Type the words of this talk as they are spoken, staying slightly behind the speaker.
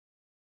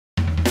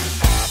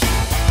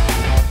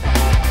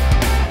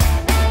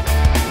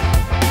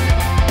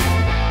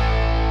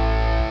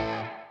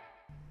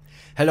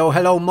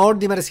Hello,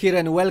 Mordimer is here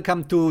and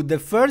welcome to the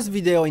first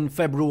video in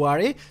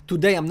February.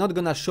 Today I'm not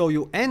gonna show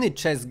you any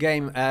chess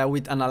game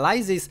with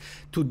analysis.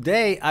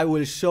 Today I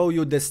will show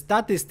you the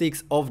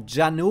statistics of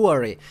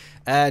January.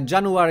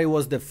 January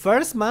was the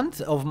first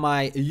month of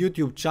my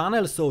YouTube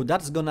channel, so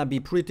that's gonna be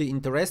pretty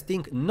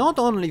interesting, not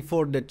only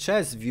for the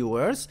chess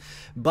viewers,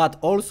 but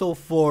also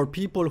for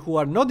people who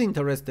are not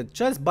interested in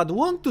chess, but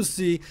want to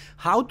see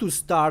how to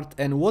start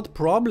and what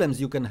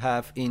problems you can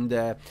have in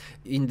the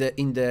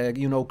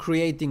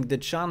creating the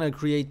channel,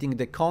 creating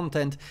the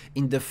content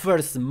in the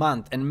first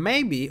month, and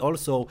maybe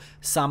also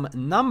some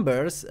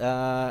numbers,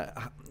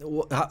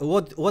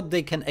 what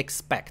they can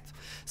expect.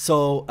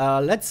 So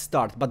let's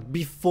start. But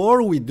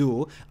before we do,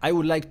 I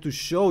would like to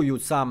show you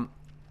some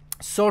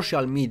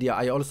social media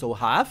I also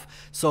have.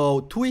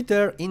 So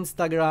Twitter,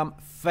 Instagram,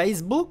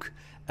 Facebook,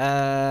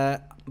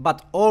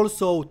 but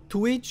also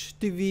Twitch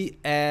TV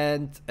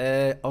and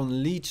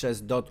on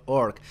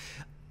leeches.org.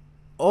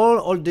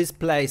 All these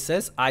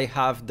places I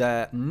have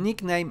the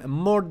nickname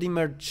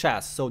Mordimer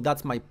Chess, so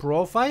that's my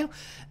profile.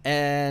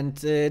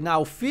 And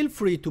now feel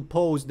free to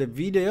pause the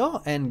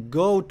video and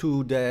go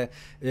to the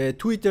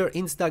Twitter,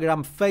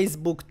 Instagram,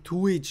 Facebook,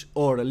 Twitch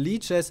or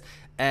Leeches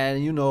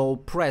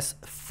and press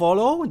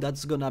follow.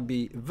 That's gonna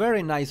be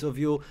very nice of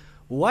you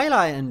while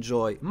I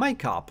enjoy my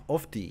cup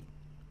of tea.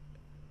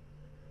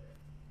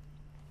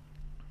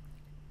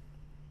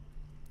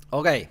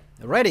 Okay,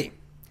 ready?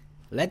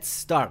 Let's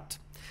start.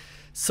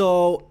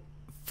 So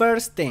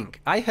first thing,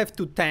 I have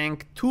to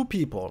thank two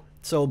people.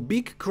 So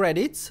big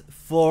credits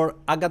for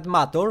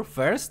Agadmator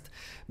first,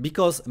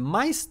 because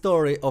my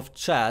story of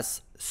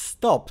chess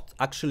stopped,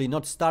 actually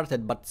not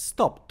started, but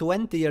stopped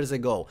 20 years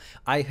ago.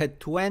 I had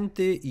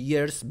 20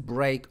 years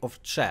break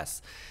of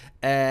chess.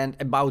 And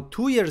about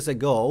 2 years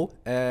ago,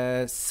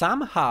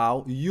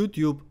 somehow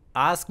YouTube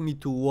asked me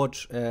to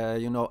watch,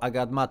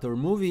 Agadmator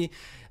movie.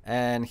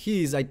 And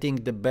he is, I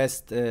think, the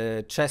best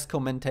chess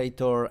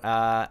commentator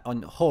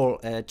on whole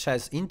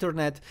chess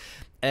internet.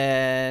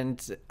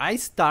 And I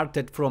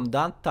started from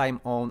that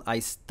time on, I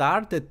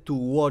started to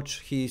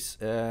watch his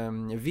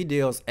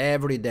videos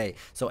every day.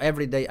 So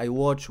every day I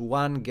watch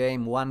one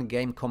game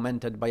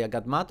commented by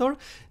Agadmator.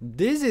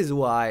 This is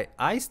why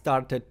I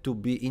started to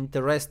be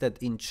interested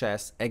in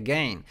chess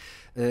again.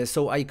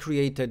 So I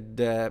created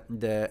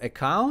the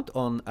account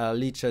on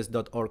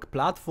leeches.org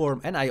platform,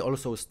 and I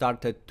also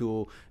started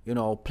to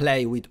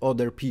play with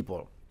other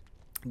people.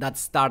 That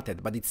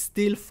started, but it's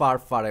still far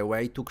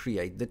away to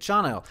create the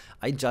channel.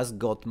 I just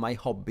got my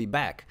hobby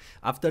back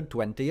after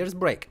 20 years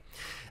break.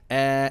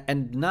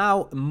 And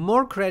now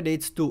more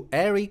credits to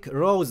Eric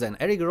Rosen.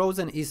 Eric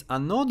Rosen is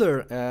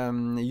another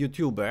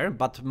YouTuber,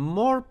 but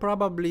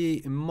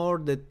probably more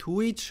the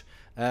Twitch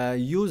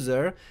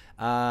user.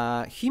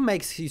 He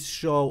makes his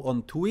show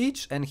on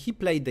Twitch and he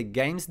played the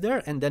games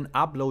there and then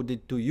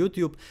uploaded to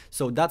YouTube.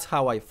 So that's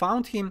how I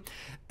found him.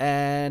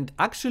 And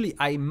actually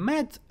I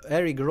met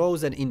Eric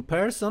Rosen in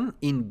person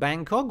in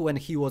Bangkok when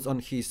he was on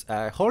his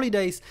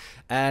holidays,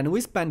 and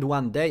we spent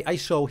one day. I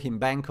showed him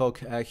Bangkok,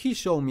 he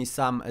showed me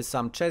some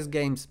chess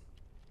games.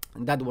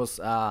 That was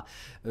a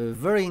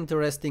very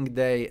interesting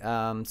day,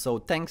 so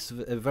thanks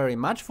very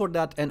much for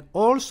that. And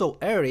also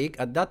Eric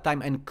at that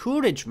time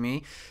encouraged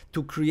me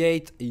to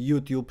create a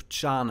YouTube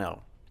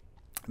channel.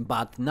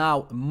 But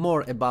now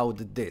more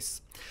about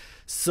this.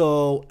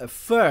 So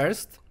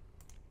first,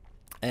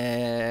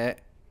 the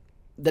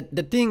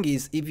thing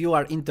is, if you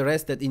are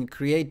interested in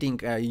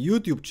creating a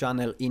YouTube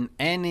channel in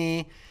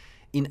any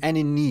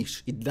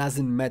niche, it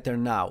doesn't matter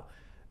now.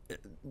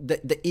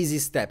 The easy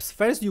steps.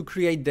 First, you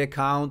create the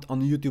account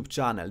on YouTube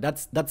channel.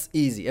 That's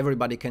easy.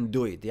 Everybody can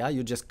do it. Yeah,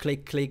 you just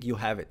click, you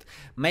have it.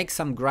 Make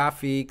some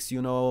graphics,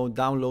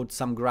 download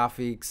some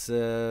graphics,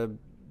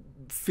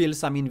 fill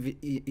some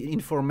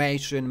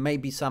information,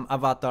 maybe some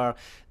avatar.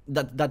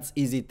 That's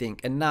easy thing.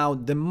 And now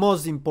the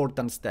most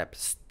important step: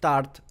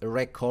 start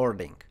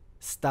recording.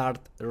 Start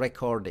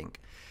recording.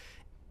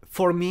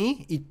 For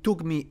me, it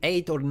took me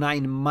 8 or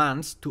 9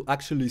 months to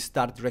actually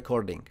start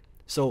recording.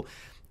 So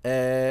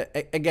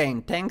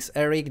again, thanks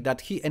Eric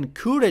that he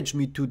encouraged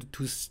me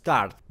to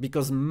start,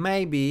 because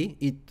maybe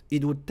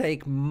it would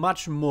take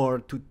much more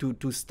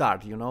to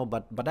start,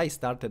 but I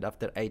started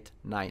after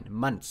 8-9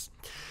 months.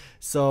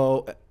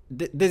 So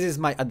this is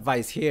my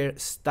advice here: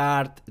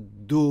 start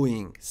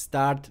doing,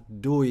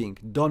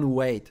 don't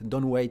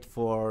wait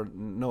for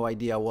no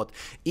idea what.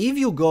 If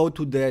you go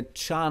to the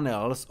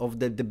channels of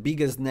the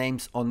biggest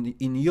names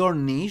in your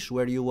niche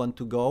where you want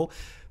to go,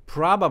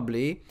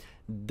 probably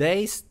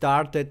they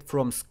started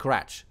from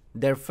scratch.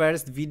 Their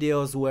first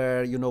videos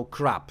were,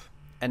 crap,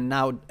 and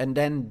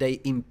then they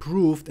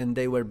improved and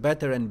they were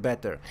better and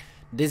better.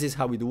 This is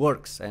how it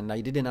works, and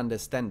I didn't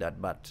understand that,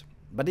 but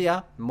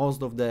yeah,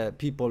 most of the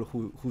people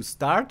who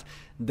start,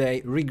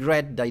 they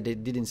regret that they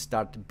didn't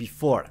start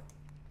before.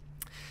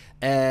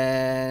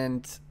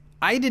 And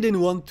I didn't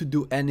want to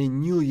do any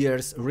New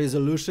Year's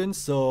resolution,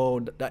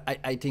 so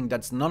I think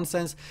that's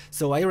nonsense.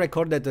 So I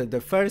recorded the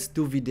first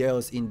 2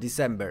 videos in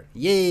December.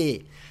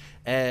 Yay!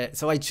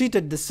 So I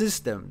cheated the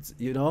system,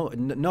 you know,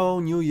 no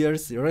New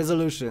Year's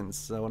resolutions,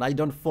 so I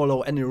don't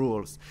follow any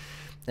rules.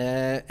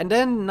 And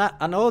then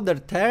another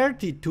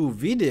 32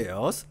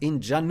 videos in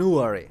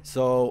January.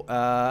 So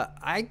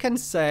I can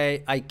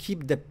say I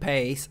keep the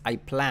pace I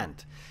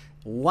planned.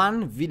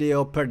 1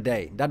 video per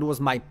day. That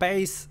was my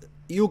pace.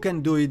 You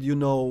can do it, you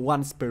know,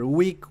 once per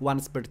week,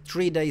 once per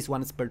 3 days,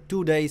 once per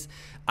 2 days.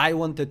 I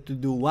wanted to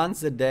do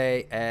once a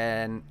day,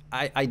 and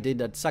I did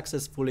that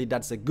successfully.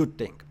 That's a good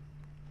thing.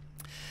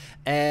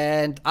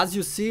 And as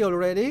you see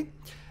already,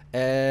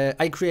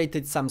 I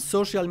created some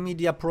social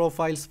media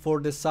profiles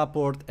for the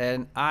support,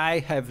 and I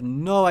have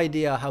no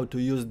idea how to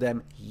use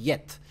them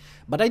yet.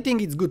 But I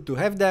think it's good to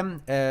have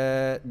them.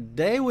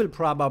 They will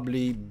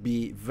probably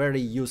be very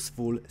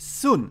useful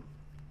soon.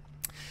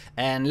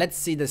 And let's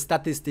see the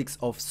statistics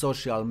of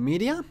social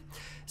media.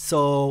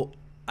 So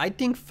I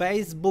think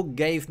Facebook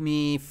gave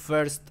me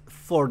first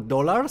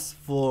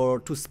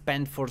 $4 to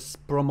spend for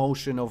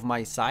promotion of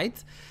my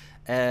site.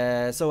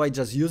 So I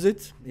just use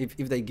it.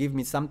 If they give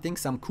me something,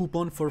 some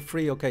coupon for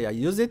free, okay, I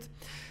use it.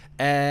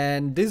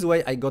 And this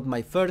way I got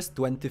my first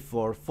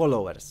 24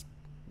 followers.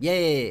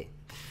 Yay!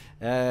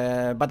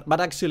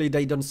 But actually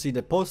they don't see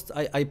the post.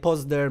 I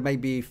post there,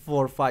 maybe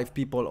 4 or 5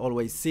 people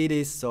always see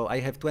this. So I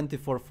have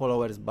 24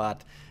 followers,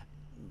 but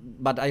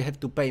I have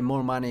to pay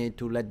more money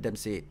to let them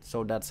see it.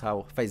 So that's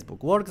how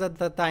Facebook works at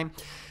that time.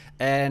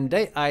 And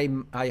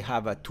I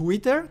have a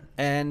Twitter,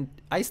 and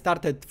I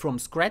started from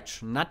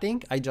scratch,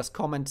 nothing. I just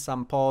comment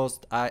some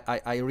posts,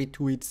 I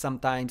retweet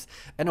sometimes,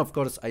 and of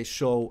course I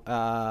show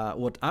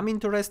what I'm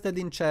interested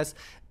in chess,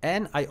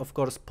 and I of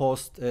course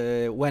post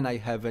when I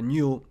have a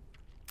new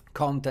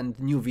content,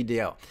 new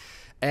video.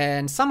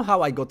 And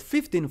somehow I got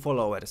 15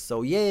 followers.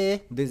 So yeah,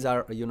 these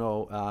are, you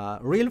know,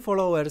 real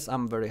followers.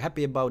 I'm very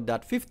happy about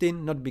that.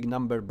 15, not big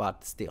number,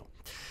 but still.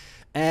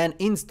 And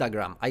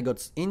Instagram, I got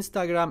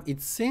Instagram.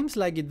 It seems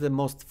like it's the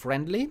most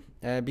friendly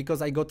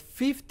because I got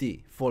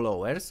 50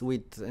 followers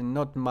with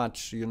not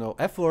much, you know,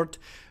 effort.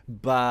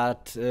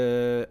 But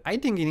I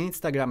think in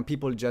Instagram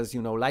people just,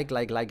 you know, like,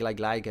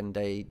 and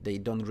they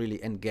don't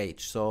really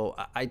engage. So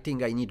I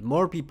think I need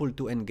more people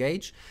to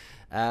engage.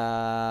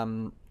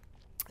 And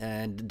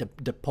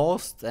the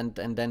post and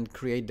then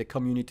create the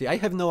community. I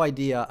have no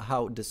idea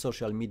how the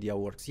social media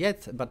works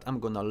yet, but I'm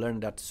gonna learn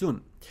that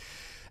soon.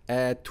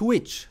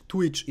 Twitch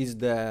is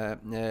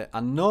the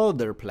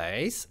another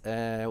place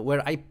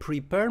where I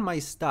prepare my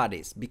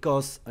studies,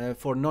 because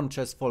for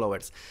non-chess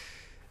followers,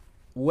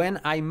 when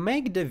I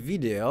make the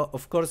video,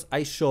 of course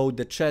I show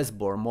the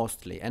chessboard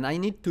mostly, and I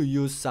need to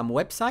use some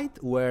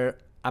website where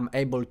I'm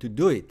able to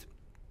do it.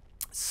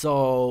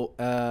 So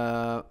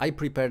I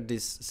prepared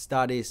these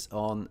studies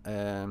on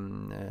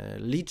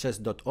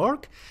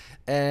leechess.org,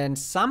 and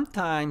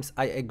sometimes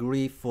I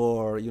agree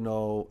for, you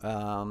know,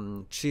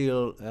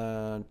 chill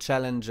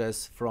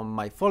challenges from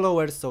my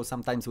followers. So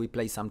sometimes we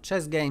play some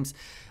chess games.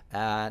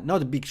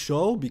 Not a big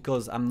show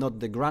because I'm not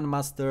the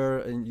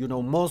grandmaster, and you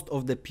know, most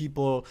of the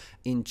people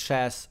in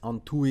chess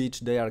on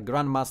Twitch, they are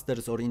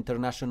grandmasters or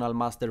international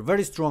master,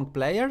 very strong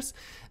players,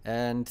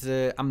 and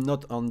I'm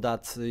not on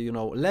that, you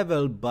know,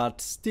 level,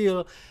 but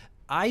still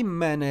I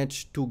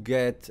managed to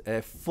get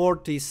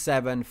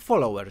 47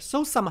 followers.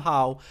 So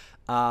somehow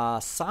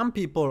some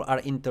people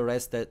are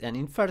interested, and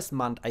in first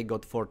month I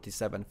got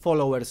 47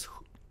 followers.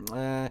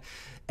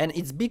 And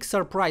it's big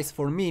surprise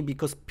for me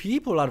because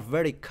people are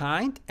very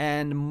kind,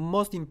 and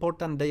most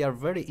important, they are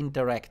very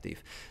interactive.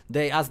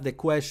 They ask the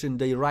question,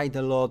 they write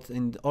a lot,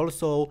 and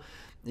also,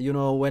 you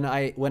know, when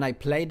I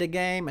play the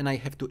game and I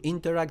have to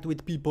interact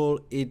with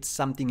people, it's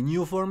something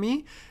new for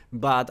me,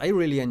 but I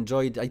really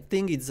enjoy it. I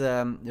think it's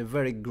a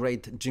very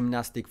great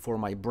gymnastic for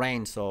my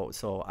brain, so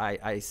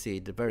I see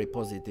it a very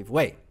positive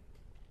way.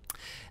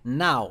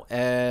 Now,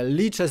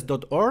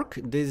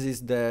 leechess.org, this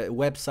is the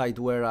website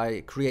where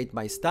I create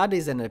my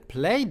studies and I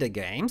play the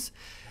games,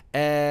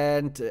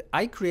 and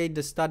I create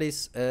the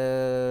studies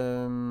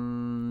for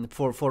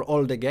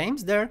all the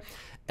games there,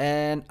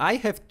 and I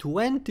have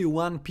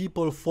 21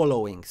 people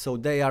following, so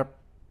they are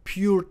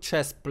pure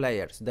chess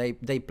players. They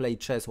play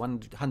chess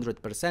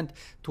 100%,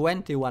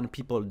 21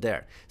 people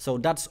there. So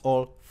that's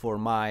all for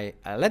my,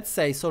 let's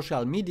say,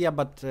 social media,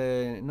 but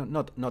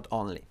not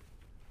only.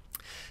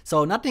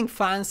 So nothing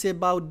fancy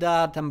about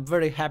that. I'm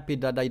very happy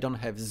that I don't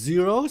have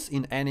zeros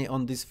in any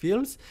on these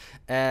fields.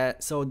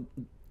 So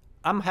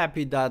I'm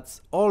happy that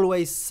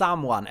always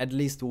someone, at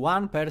least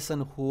one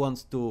person who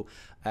wants to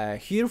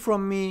hear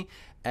from me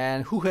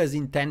and who has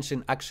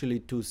intention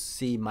actually to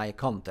see my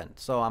content.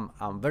 So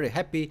I'm very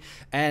happy.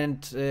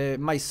 And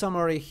my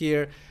summary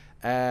here,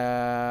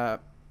 if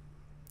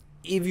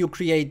you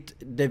create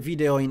the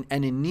video in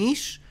any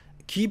niche,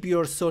 keep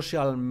your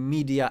social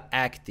media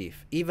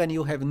active. Even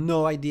you have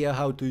no idea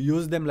how to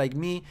use them like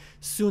me,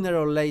 sooner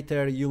or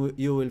later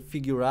you will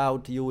figure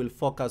out, you will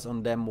focus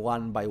on them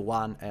one by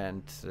one,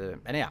 and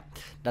yeah,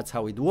 that's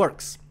how it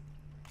works.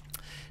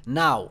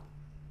 Now,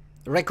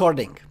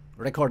 recording,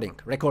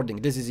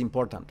 this is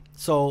important.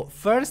 So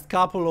first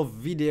couple of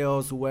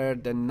videos were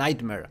the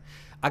nightmare.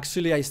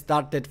 Actually, I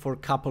started for a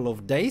couple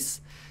of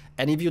days,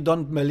 And if you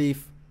don't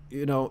believe,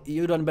 you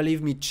don't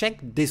believe me, check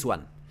this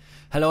one.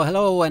 Hello,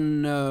 hello,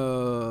 and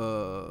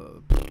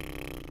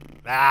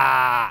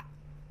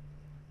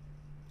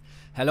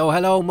hello,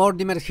 hello,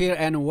 Mordimer here,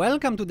 and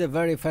welcome to the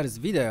very first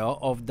video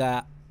of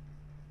the...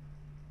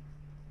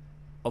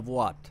 Of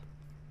what?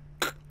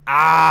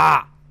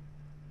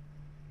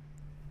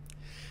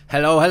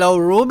 Hello, hello,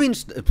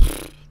 Rubinstein.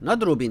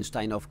 Not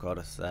Rubinstein, of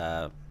course.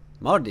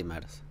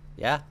 Mordimer's.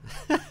 Yeah.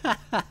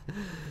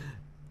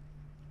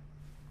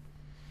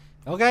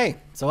 Okay,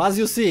 so as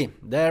you see,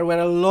 there were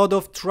a lot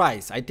of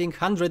tries. I think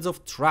hundreds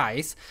of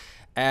tries.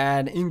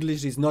 And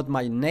English is not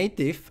my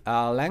native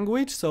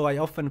language, so I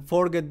often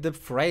forget the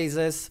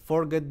phrases,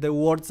 forget the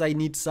words I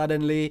need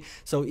suddenly.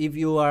 So if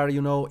you are,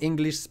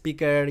 English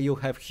speaker, you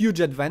have huge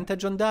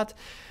advantage on that.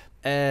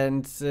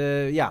 And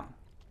yeah,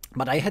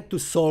 but I had to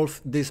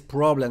solve this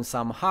problem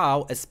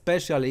somehow,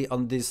 especially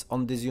on this,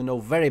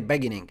 very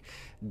beginning.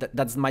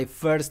 That's my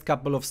first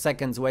couple of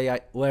seconds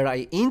where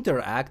I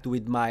interact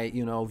with my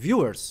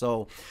viewers.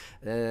 So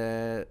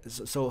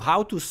so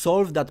how to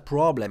solve that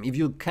problem if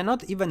you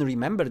cannot even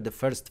remember the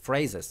first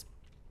phrases?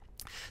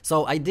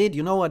 So I did,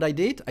 what I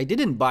did? I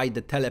didn't buy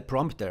the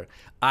teleprompter.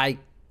 I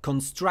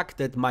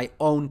constructed my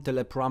own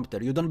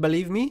teleprompter. You don't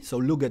believe me? So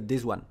look at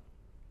this one.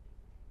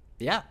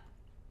 Yeah.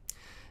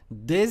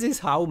 This is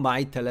how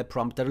my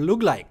teleprompter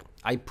look like.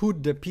 I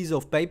put the piece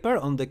of paper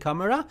on the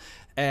camera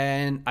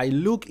and I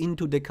look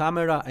into the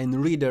camera and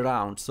read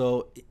around.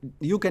 So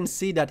you can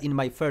see that in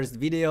my first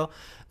video,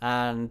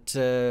 and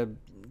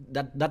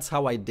that's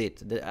how I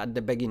did at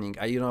the beginning.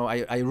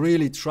 I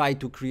really tried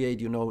to create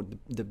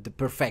the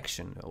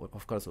perfection.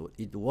 Of course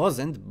it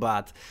wasn't,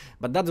 but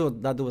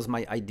that was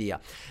my idea,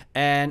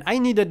 and I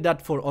needed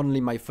that for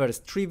only my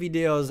first 3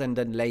 videos, and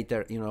then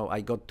later I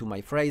got to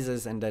my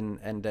phrases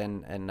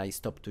and I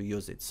stopped to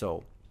use it.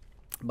 So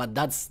but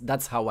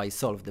that's how I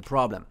solved the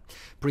problem.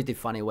 Pretty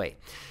funny way.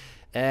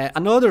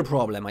 Another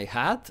problem I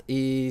had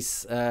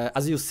is,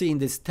 as you see in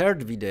this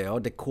third video,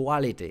 the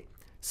quality.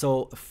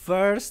 So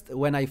first,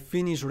 when I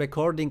finished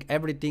recording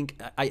everything,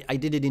 I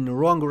did it in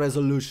wrong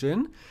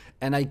resolution,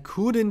 and I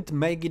couldn't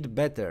make it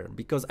better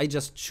because I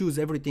just choose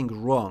everything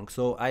wrong.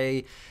 So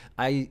I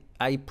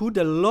put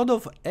a lot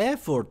of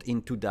effort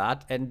into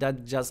that, and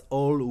that just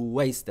all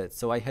wasted.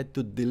 So I had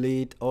to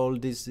delete all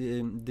this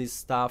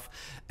stuff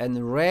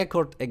and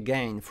record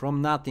again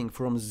from nothing,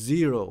 from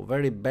zero,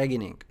 very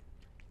beginning.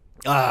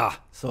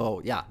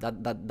 So yeah,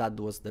 that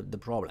was the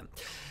problem.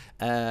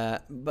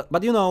 But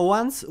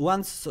once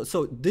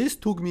so this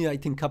took me, I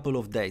think, couple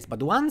of days.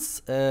 But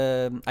once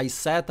I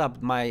set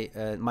up my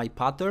my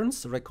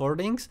patterns,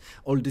 recordings,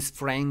 all these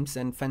frames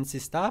and fancy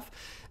stuff,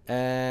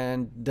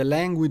 and the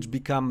language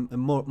become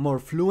more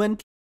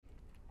fluent,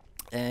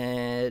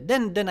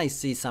 then I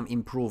see some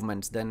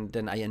improvements.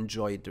 Then I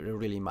enjoy it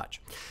really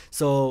much.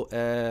 So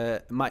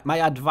my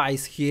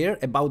advice here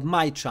about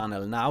my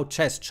channel now,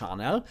 chess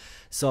channel.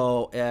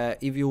 So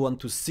if you want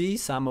to see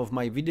some of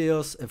my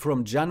videos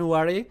from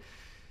January,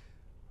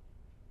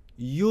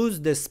 use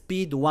the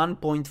speed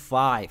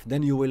 1.5,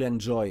 then you will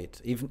enjoy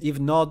it. If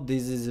not,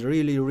 this is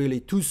really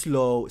too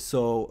slow.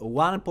 So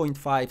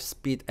 1.5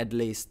 speed at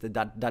least,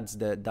 that's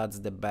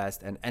the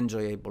best and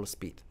enjoyable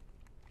speed.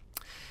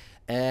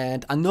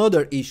 And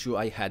another issue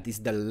I had is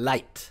the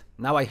light.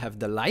 Now I have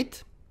the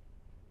light,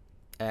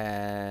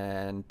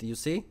 and you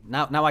see,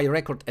 now I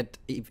record at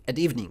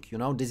evening,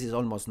 this is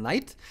almost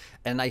night,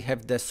 and I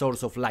have the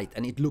source of light,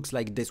 and it looks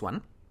like this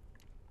one.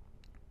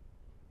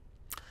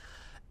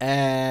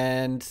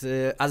 And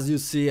as you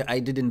see, I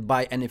didn't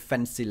buy any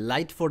fancy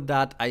light for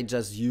that. I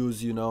just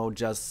use,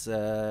 just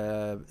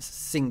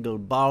single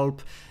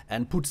bulb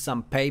and put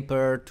some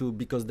paper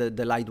because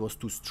the light was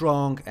too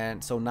strong.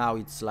 And so now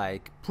it's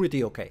like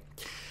pretty okay.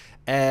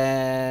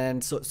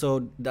 And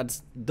so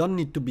that's don't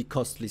need to be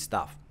costly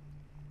stuff.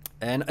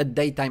 And at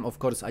daytime, of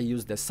course, I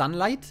use the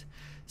sunlight.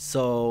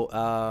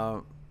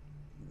 So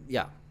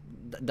yeah.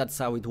 That's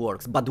how it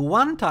works. But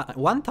one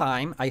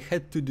time I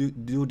had to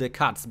do the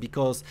cuts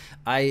because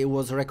I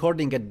was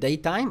recording at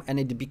daytime and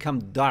it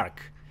became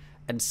dark,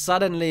 and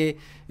suddenly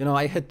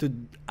I had to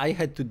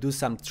do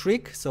some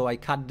trick. So I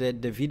cut the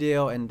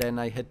video, and then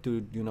I had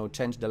to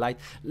change the light.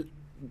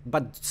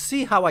 But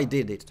see how I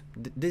did it.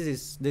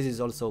 This is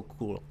also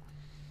cool.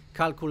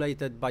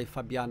 Calculated by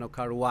Fabiano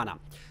Caruana,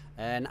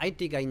 and I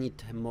think I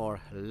need more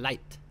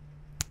light.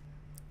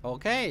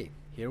 Okay,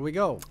 here we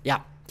go.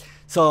 Yeah.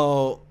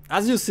 So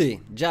as you see,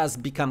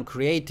 just become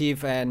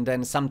creative, and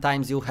then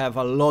sometimes you have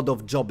a lot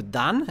of job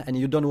done and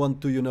you don't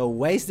want to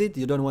waste it.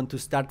 You don't want to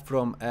start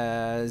from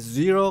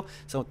zero.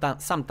 So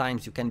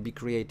sometimes you can be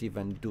creative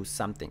and do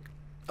something.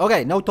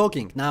 Okay, no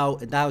talking, now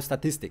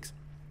statistics.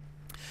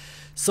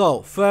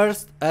 So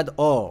first at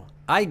all,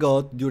 I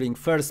got during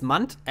first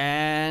month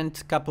and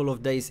couple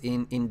of days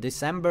in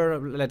December,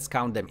 let's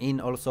count them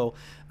in also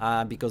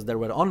because there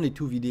were only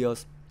 2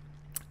 videos.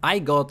 I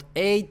got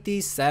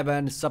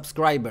 87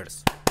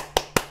 subscribers.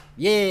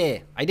 Yeah,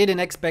 I didn't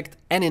expect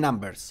any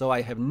numbers, so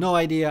I have no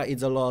idea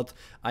it's a lot.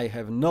 I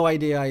have no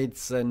idea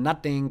it's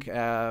nothing.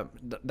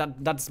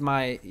 That's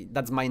my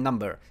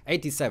number,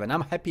 87.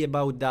 I'm happy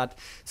about that.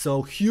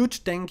 So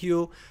huge thank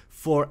you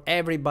for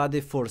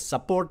everybody for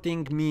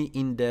supporting me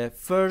in the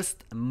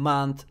first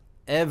month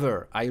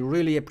ever. I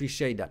really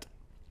appreciate that.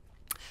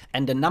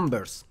 And the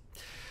numbers.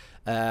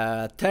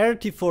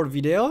 34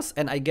 videos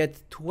and I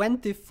get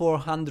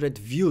 2400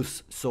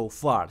 views so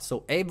far,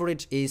 so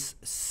average is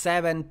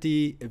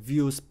 70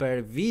 views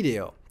per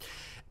video.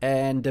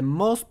 And the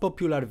most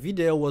popular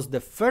video was the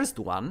first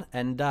one,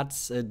 and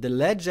that's The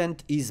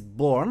Legend is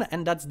Born,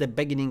 and that's the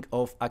beginning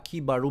of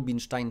Akiba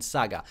Rubinstein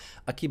saga.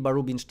 Akiba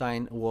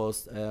Rubinstein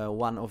was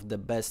one of the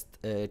best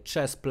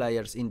chess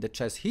players in the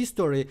chess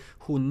history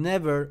who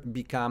never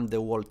became the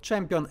world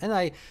champion, and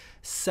I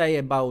say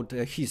about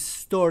his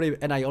story,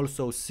 and I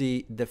also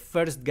see the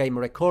first game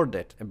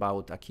recorded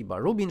about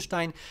Akiba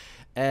Rubinstein,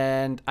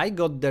 and I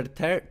got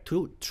there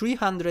to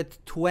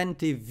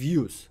 320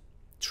 views.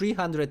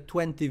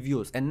 320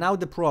 views. And now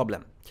the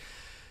problem.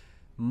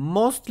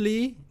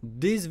 Mostly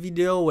this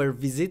video were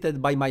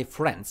visited by my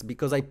friends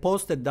because I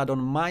posted that on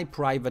my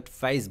private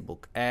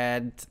Facebook,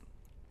 and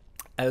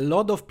a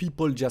lot of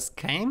people just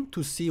came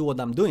to see what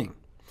I'm doing.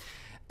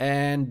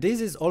 And this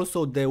is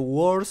also the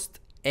worst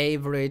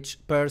average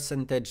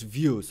percentage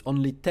views,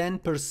 only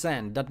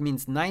 10%. That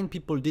means 9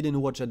 people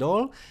didn't watch at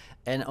all,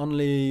 and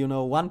only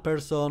 1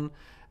 person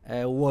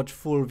watch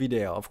full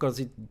video. Of course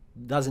it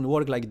doesn't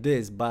work like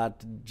this,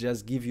 but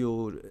just give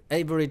you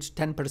average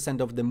 10%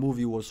 of the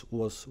movie was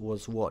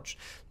watched.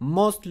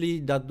 Mostly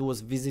that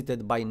was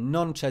visited by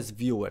non-chess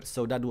viewers,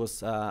 so that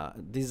was a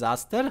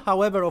disaster.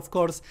 However, of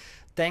course,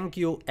 thank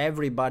you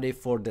everybody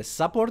for the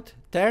support.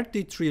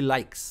 33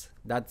 likes,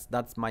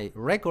 that's my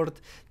record,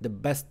 the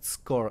best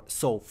score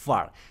so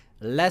far.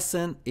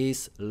 Lesson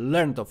is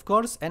learned, of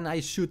course, and I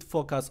should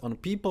focus on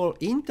people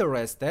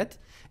interested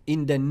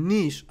in the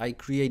niche I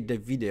create the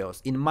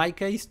videos. In my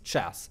case,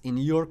 chess. In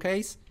your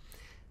case,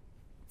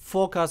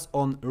 focus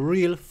on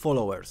real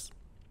followers.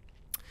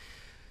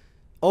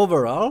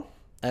 Overall,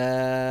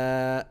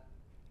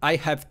 I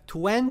have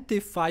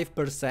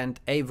 25%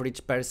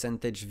 average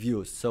percentage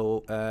views.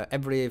 So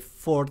every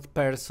fourth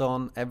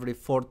person, every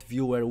fourth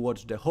viewer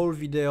watched the whole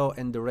video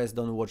and the rest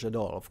don't watch at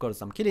all. Of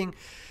course, I'm kidding.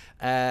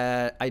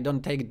 I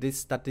don't take these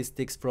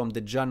statistics from the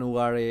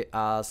January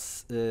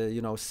as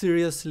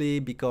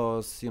seriously,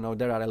 because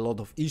there are a lot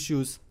of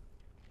issues.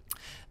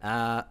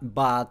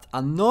 But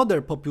another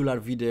popular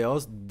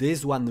videos,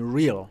 this one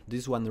real,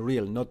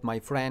 not my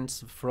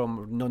friends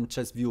from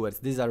non-chess viewers.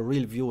 These are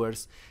real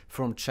viewers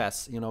from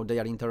chess. They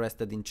are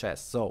interested in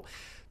chess. So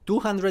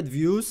 200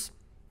 views.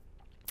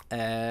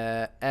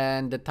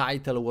 And the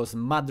title was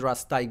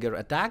Madras Tiger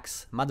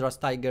Attacks. Madras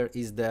Tiger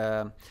is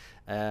the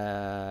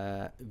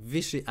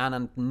Vishy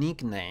Anand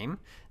nickname.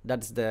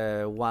 That's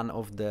the one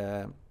of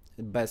the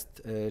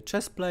best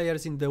chess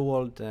players in the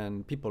world,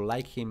 and people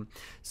like him.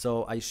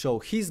 So I show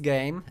his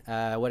game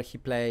where he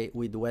play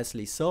with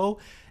Wesley So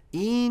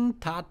in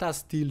Tata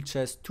Steel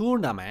Chess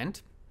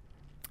Tournament.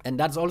 And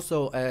that's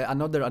also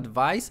another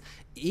advice.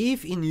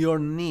 If in your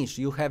niche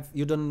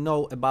you don't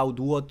know about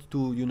what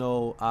to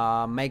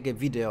make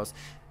videos,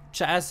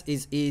 chess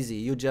is easy.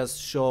 You just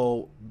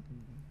show,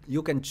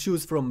 you can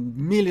choose from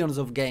millions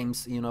of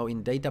games in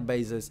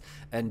databases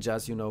and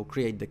just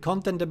create the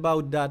content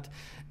about that,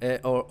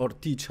 or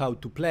teach how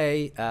to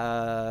play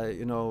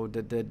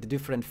the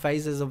different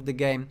phases of the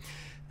game.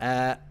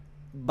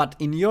 But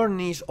in your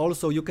niche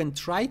also you can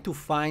try to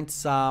find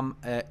some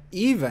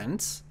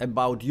events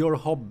about your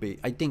hobby.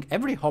 I think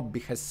every hobby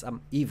has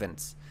some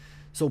events,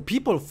 so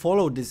people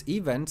follow these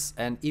events,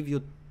 and if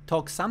you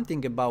talk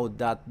something about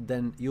that,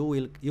 then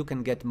you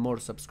can get more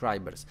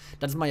subscribers.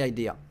 That's my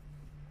idea.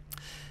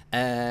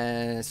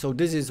 So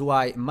this is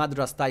why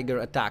Madras Tiger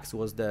Attacks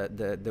was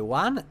the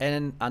one.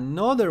 And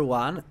another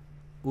one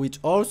which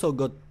also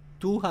got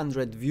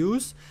 200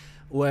 views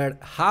were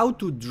how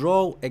to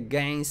draw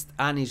against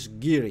Anish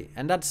Giri.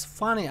 And that's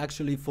funny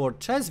actually for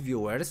chess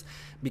viewers,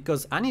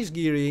 because Anish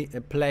Giri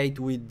played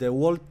with the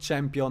world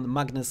champion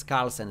Magnus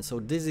Carlsen. So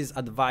this is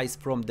advice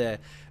from the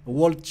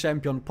world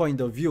champion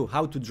point of view,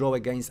 how to draw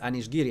against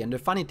Anish Giri. And the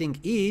funny thing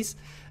is,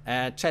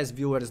 chess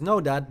viewers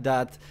know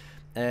that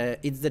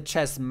it's the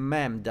chess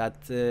meme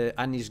that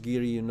Anish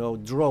Giri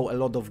draw a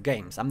lot of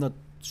games. I'm not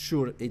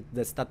sure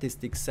the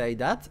statistics say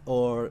that,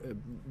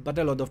 but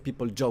a lot of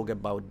people joke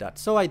about that.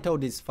 So I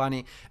thought it's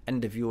funny,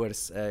 and the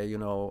viewers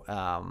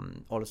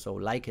also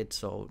like it,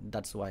 so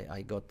that's why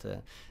I got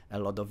a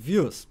lot of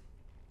views.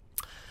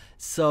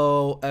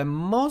 So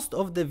most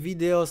of the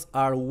videos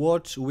are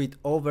watched with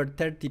over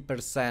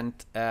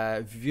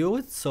 30%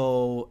 viewed,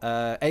 so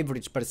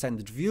average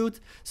percentage viewed.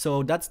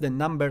 So that's the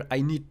number I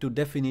need to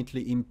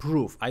definitely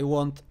improve. I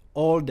want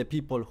all the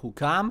people who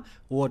come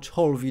watch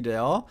whole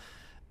video.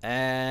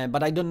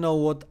 But I don't know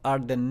what are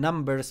the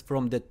numbers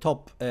from the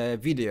top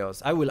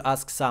videos. I will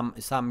ask some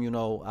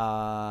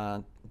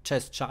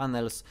chess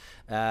channels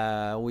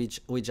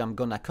which I'm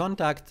gonna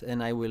contact,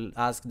 and I will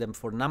ask them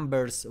for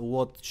numbers,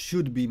 what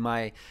should be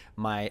my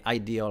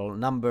ideal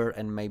number,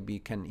 and maybe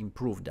can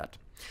improve that.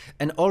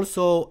 And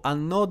also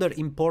another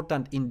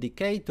important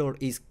indicator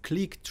is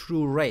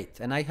click-through rate,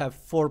 and I have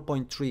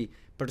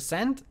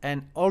 4.3%,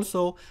 and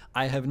also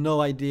I have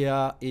no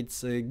idea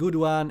it's a good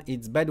one,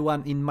 it's bad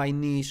one in my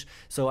niche,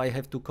 so I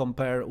have to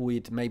compare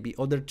with maybe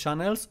other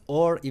channels,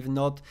 or if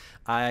not,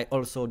 I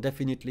also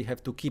definitely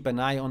have to keep an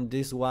eye on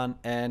this one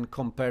and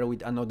compare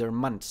with another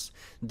months.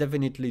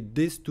 Definitely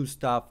these two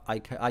stuff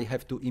I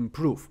have to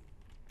improve.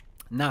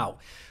 Now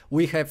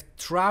we have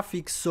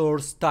traffic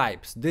source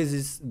types.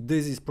 This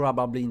is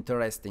probably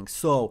interesting.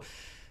 So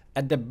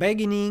at the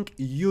beginning,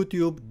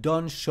 YouTube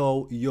don't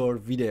show your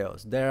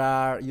videos. There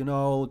are, you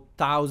know,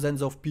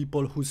 thousands of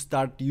people who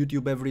start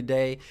YouTube every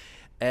day.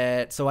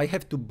 So I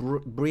have to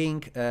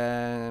bring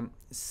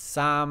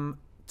some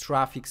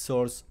traffic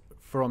source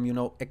from, you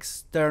know,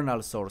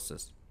 external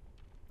sources.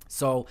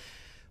 So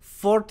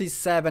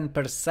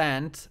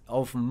 47%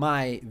 of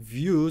my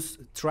views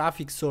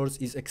traffic source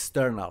is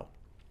external.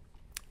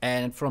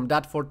 And from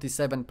that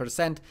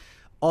 47%,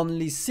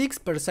 only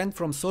 6%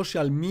 from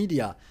social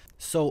media.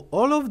 So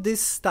all of this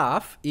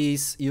stuff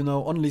is, you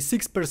know, only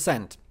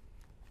 6%.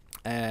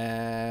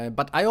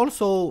 But I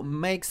also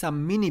make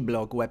some mini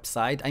blog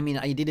website. I mean,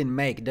 I didn't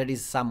make, there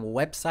is some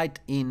website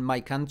in my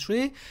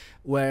country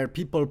where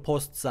people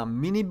post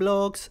some mini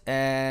blogs,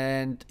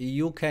 and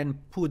you can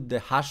put the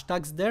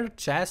hashtags there,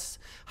 chess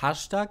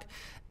hashtag.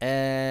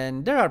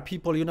 And there are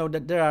people, you know,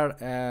 that there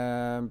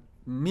are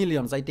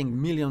millions, I think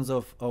millions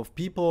of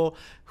people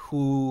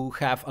who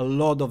have a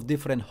lot of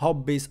different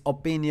hobbies,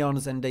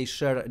 opinions, and they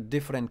share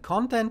different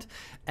content.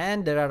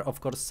 And there are of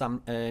course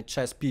some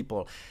chess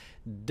people.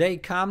 They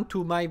come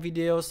to my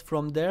videos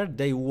from there,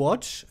 they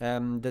watch,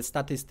 the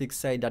statistics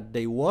say that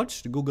they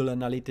watch, Google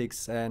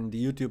Analytics and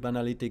YouTube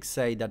Analytics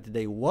say that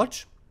they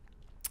watch.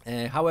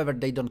 However,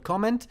 they don't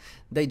comment,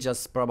 they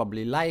just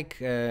probably like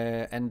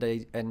and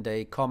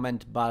they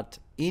comment, but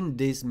in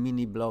this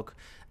mini blog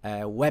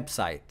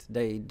website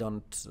they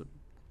don't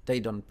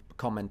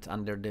comment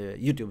under the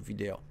YouTube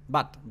video,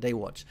 but they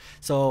watch.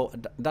 So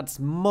that's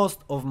most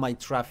of my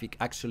traffic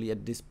actually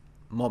at this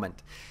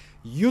moment.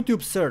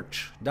 YouTube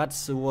search,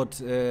 that's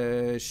what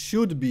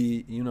should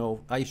be, you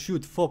know, I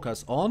should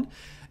focus on.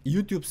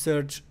 YouTube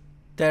search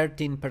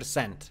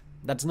 13%.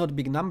 That's not a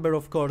big number,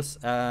 of course.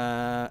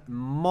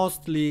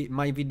 Mostly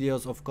my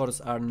videos, of course,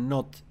 are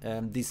not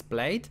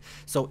displayed.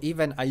 So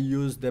even I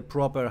use the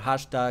proper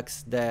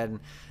hashtags,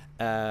 then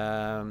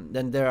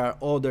there are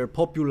other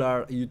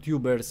popular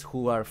YouTubers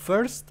who are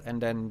first, and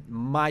then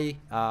my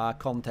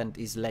content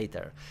is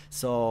later.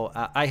 So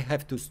I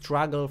have to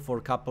struggle for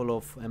a couple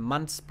of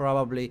months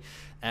probably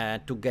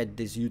to get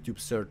this YouTube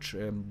search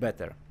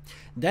better.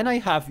 Then I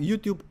have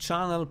YouTube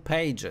channel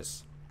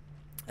pages.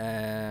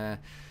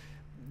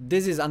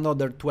 This is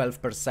another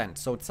 12%.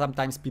 So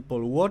sometimes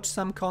people watch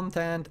some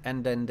content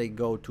and then they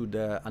go to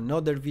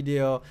another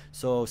video.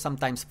 So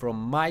sometimes from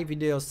my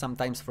videos,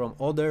 sometimes from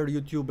other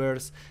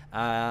YouTubers,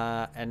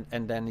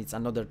 and then it's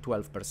another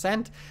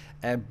 12%.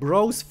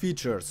 Browse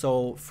feature.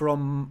 So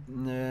from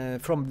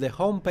the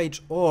homepage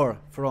or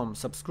from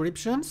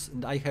subscriptions,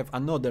 I have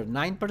another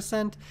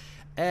 9%.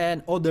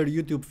 And other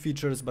YouTube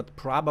features, but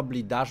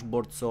probably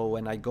dashboard. So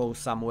when I go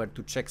somewhere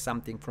to check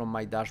something from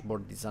my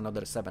dashboard, it's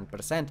another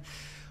 7%.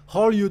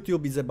 Whole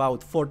YouTube is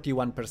about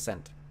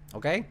 41%,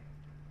 okay?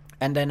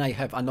 And then I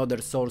have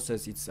another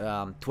sources, it's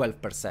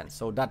 12%.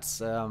 So that's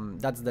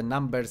the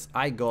numbers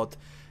I got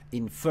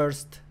in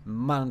first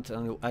month,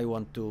 and I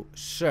want to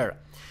share.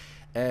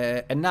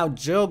 And now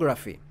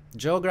geography.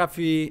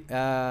 Geography,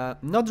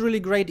 not really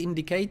great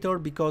indicator,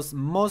 because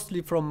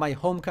mostly from my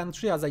home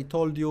country, as I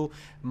told you,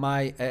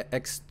 my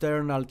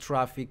external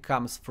traffic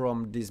comes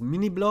from this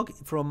mini blog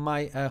from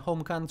my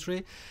home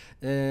country.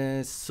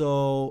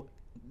 So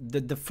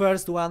the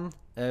first one,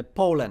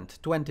 Poland,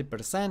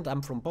 20%.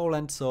 I'm from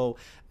Poland, so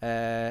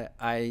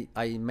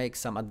I make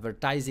some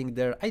advertising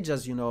there. I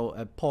just, you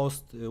know,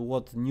 post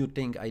what new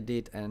thing I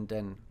did, and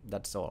then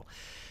that's all.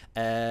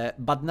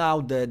 But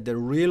now the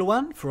real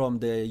one from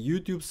the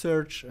YouTube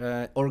search,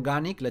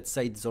 organic, let's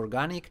say it's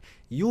organic,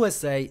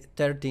 USA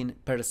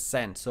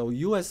 13%. So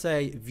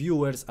USA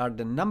viewers are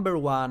the number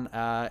one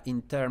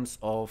in terms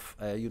of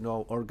you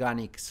know,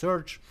 organic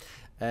search,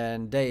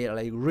 and they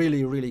like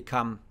really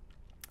come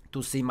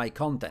to see my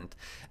content.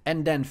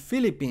 And then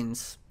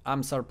Philippines,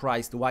 I'm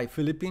surprised why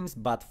Philippines,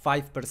 but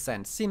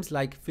 5%. Seems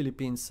like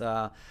Philippines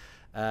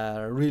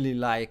really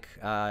like,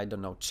 I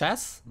don't know,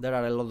 chess. There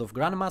are a lot of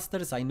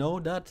grandmasters, I know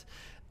that.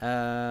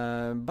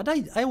 But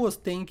I was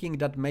thinking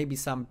that maybe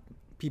some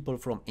people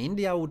from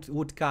India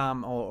would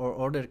come,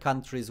 or other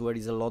countries where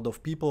is a lot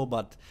of people,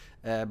 but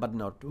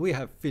not. We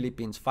have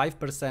Philippines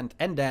 5%,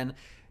 and then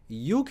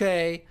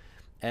UK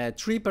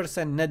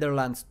 3%,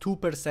 Netherlands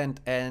 2%,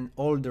 and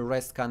all the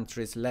rest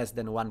countries less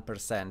than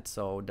 1%.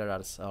 So there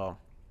are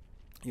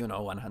you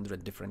know,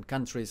 100 different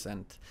countries,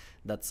 and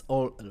that's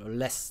all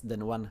less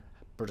than 1%.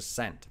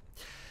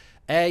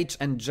 Age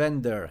and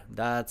gender,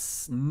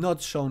 that's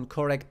not shown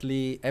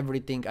correctly.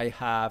 Everything I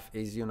have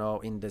is, you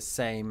know, in the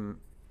same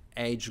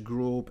age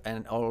group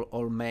and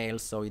all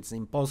males, so it's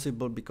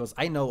impossible because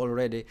I know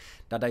already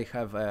that I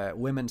have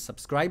women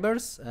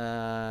subscribers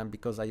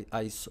because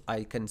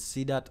I can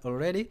see that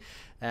already.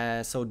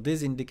 So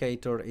this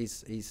indicator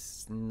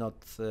is not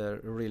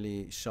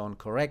really shown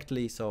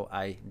correctly, so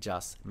I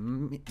just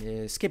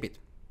skip it.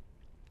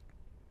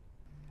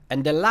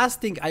 And the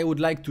last thing I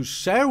would like to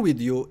share with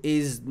you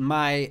is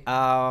my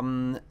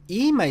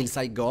emails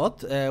I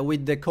got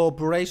with the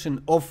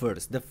cooperation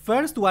offers. The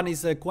first one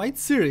is quite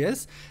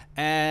serious,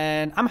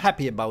 and I'm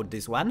happy about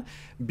this one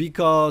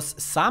because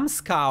some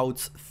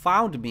scouts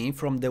found me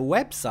from the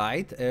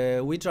website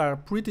which are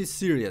pretty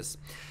serious.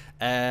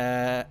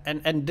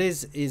 And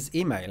this is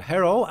email.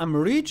 Hello, I'm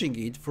reaching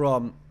it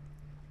from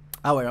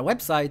our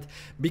website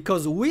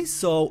because we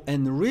saw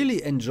and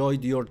really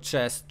enjoyed your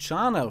chess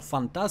channel.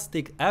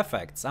 Fantastic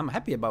effects. I'm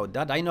happy about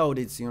that. I know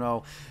it's, you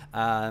know,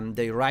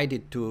 they write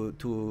it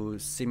to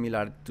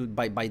similar to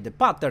by the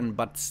pattern,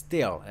 but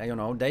still, you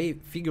know, they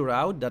figure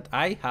out that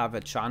I have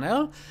a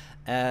channel.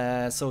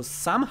 So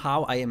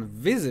somehow I am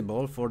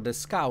visible for the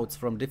scouts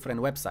from different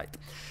websites.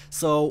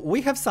 So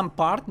we have some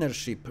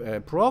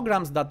partnership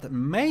programs that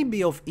may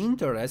be of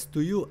interest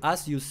to you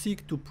as you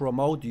seek to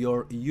promote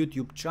your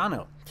YouTube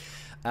channel.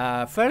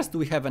 First,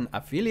 we have an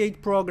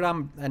affiliate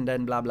program, and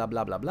then blah blah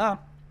blah blah blah.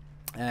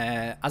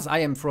 As I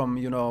am from,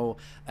 you know,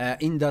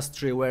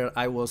 industry where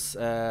I was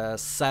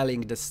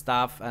selling the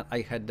stuff, and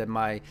I had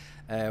my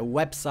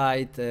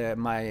website,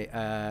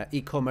 my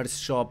e-commerce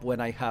shop.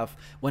 When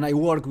I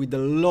work with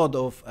a lot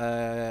of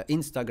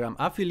Instagram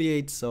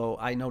affiliates, so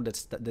I know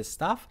the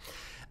stuff.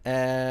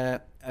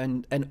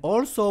 And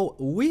also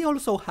we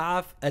also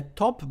have a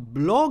top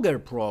blogger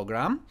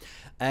program,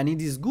 and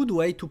it is good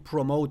way to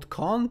promote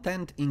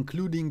content,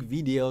 including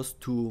videos,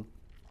 to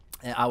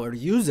our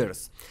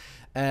users.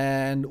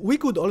 And we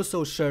could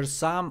also share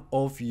some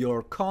of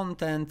your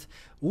content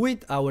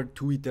with our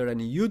Twitter and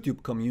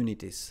YouTube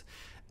communities.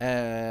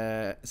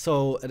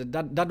 So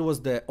that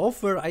was the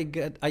offer. I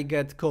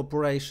get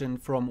cooperation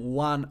from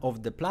one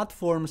of the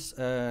platforms.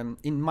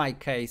 In my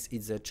case,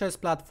 it's a chess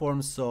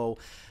platform. So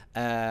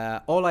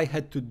all I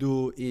had to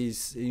do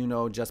is, you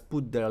know, just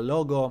put their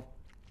logo,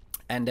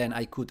 and then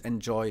I could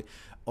enjoy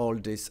all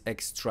this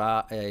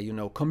extra, you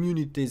know,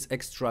 communities,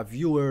 extra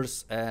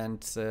viewers,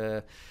 and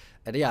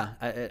yeah,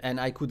 and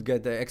I could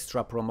get the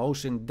extra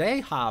promotion.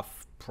 They have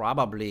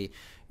probably,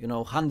 you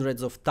know,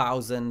 hundreds of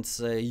thousands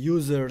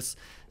users,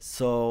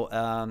 so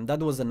that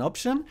was an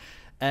option.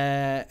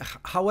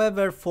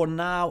 However, for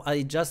now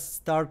I just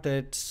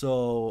started,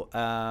 so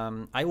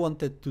I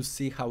wanted to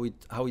see how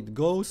it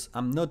goes.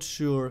 I'm not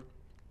sure,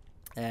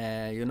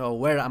 you know,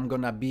 where I'm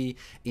gonna be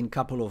in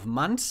couple of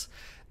months.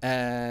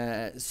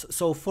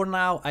 So for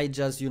now I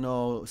just, you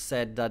know,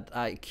 said that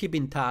I keep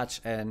in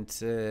touch, and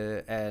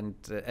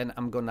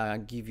I'm gonna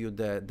give you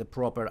the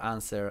proper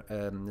answer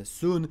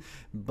soon.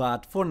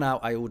 But for now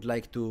I would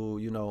like to,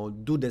 you know,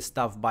 do the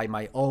stuff by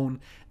my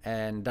own,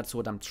 and that's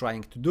what I'm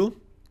trying to do.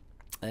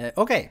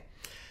 Okay,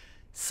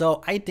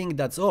 so I think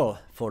that's all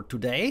for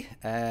today.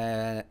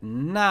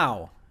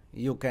 Now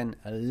you can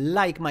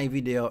like my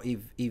video if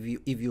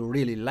you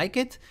really like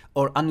it,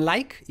 or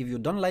unlike if you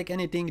don't like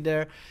anything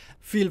there.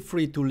 Feel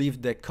free to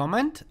leave the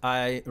comment.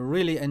 I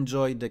really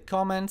enjoy the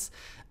comments.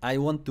 I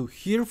want to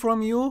hear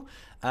from you.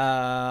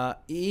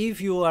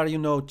 If you are, you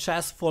know,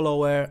 chess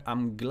follower,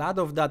 I'm glad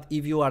of that.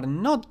 If you are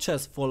not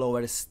chess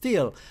follower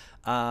still,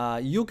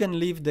 you can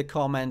leave the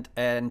comment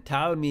and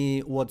tell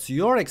me what's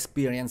your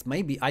experience.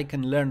 Maybe I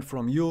can learn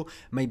from you.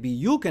 Maybe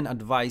you can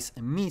advise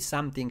me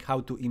something,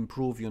 how to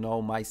improve, you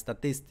know, my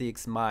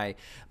statistics, my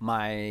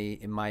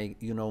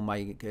you know,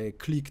 my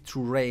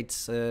click-through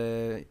rates,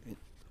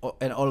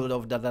 and all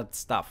of that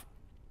stuff.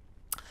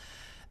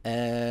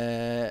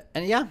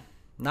 And yeah,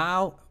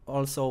 now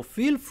also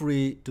feel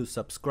free to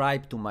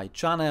subscribe to my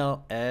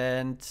channel,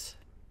 and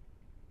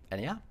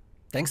yeah,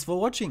 thanks for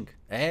watching,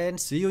 and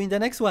see you in the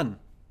next one.